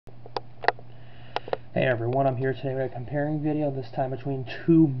Hey everyone, I'm here today with a comparing video, this time between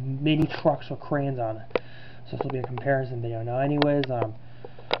two mini trucks with cranes on it. So this will be a comparison video. Now anyways, the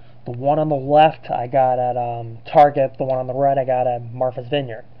one on the left I got at Target, the one on the right I got at Martha's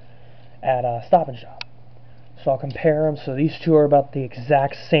Vineyard at Stop and Shop. So I'll compare them. So these two are about the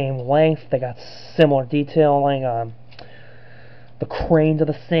exact same length, they got similar detailing, the cranes are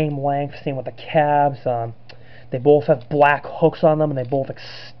the same length, same with the cabs. They both have black hooks on them and they both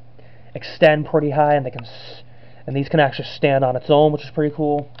extend pretty high, and these can actually stand on its own, which is pretty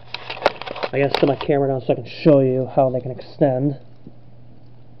cool. I gotta set my camera down so I can show you how they can extend.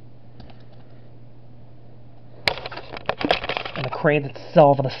 And the cranes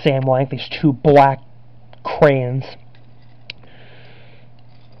itself are the same length, these two black cranes.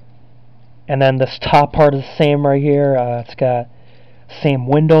 And then this top part is the same right here. It's got same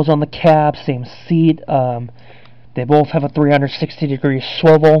windows on the cab, same seat. They both have a 360-degree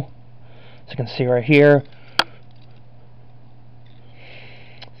swivel, as you can see right here.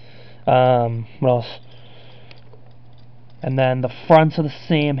 What else? And then the fronts are the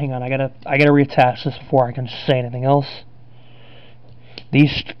same. Hang on, I gotta reattach this before I can say anything else.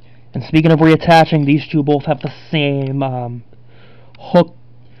 And speaking of reattaching, these two both have the same hook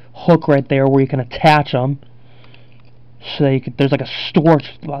right there where you can attach them. So there's like a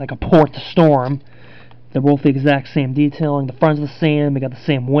port to store them. They're both the exact same detailing. The front's the same. We got the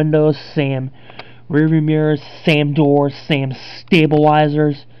same windows, same rear view mirrors, same doors, same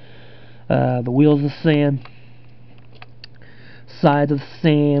stabilizers. The wheels the same. Sides are the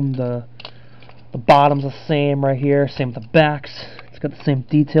same. The bottom's the same right here. Same with the backs. It's got the same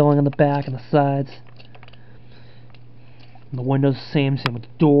detailing on the back and the sides. And the windows the same. Same with the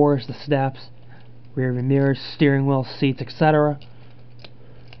doors, the steps, rear view mirrors, steering wheel, seats, etc.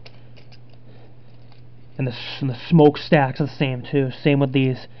 And the smokestacks are the same too. Same with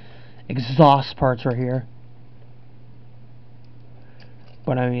these exhaust parts right here.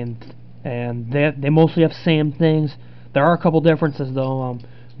 But I mean, and they mostly have same things. There are a couple differences though.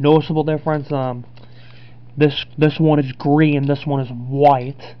 Noticeable difference. This one is green. This one is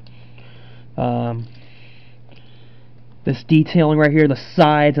white. This detailing right here, the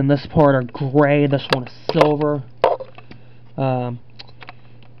sides and this part are gray. This one is silver.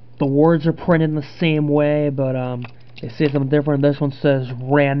 The words are printed in the same way, but they say something different. This one says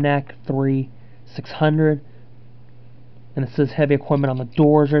Ramneck 3600, and it says heavy equipment on the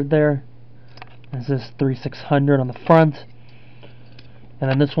doors right there. And it says 3600 on the front, and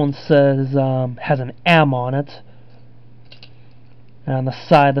then this one says has an M on it, and on the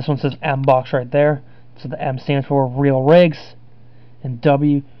side this one says M box right there. So the M stands for Real Rigs, and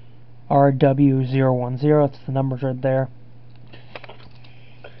WRW010. That's the numbers right there.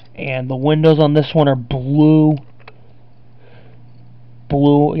 And the windows on this one are blue.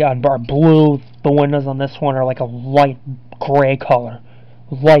 Blue. The windows on this one are like a light gray color.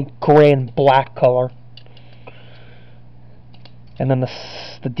 Light gray and black color. And then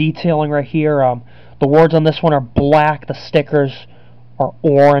the detailing right here, the words on this one are black. The stickers are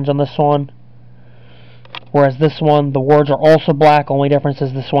orange on this one. Whereas this one, the words are also black. Only difference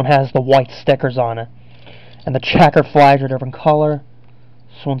is this one has the white stickers on it. And the checker flags are a different color.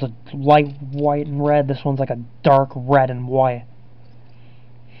 This one's a light white and red. This one's like a dark red and white.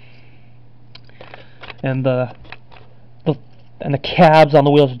 And the cabs on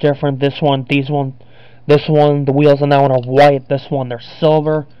the wheels are different. The wheels on that one are white. This one they're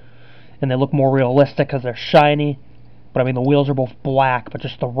silver, and they look more realistic because they're shiny. But I mean the wheels are both black, but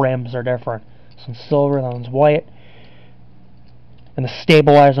just the rims are different. This one's silver. That one's white. And the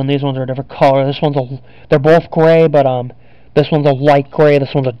stabilizers on these ones are a different color. They're both gray, but this one's a light gray,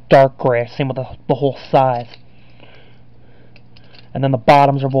 this one's a dark gray, same with the whole size. And then the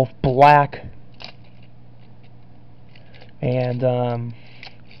bottoms are both black. And,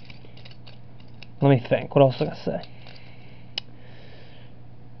 let me think, what else was I gonna say?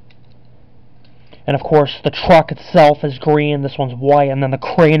 And of course, the truck itself is green, this one's white, and then the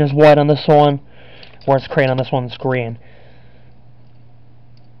crane is white on this one, whereas the crane on this one's green.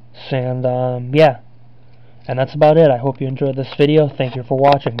 And, yeah. And that's about it. I hope you enjoyed this video. Thank you for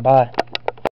watching. Bye.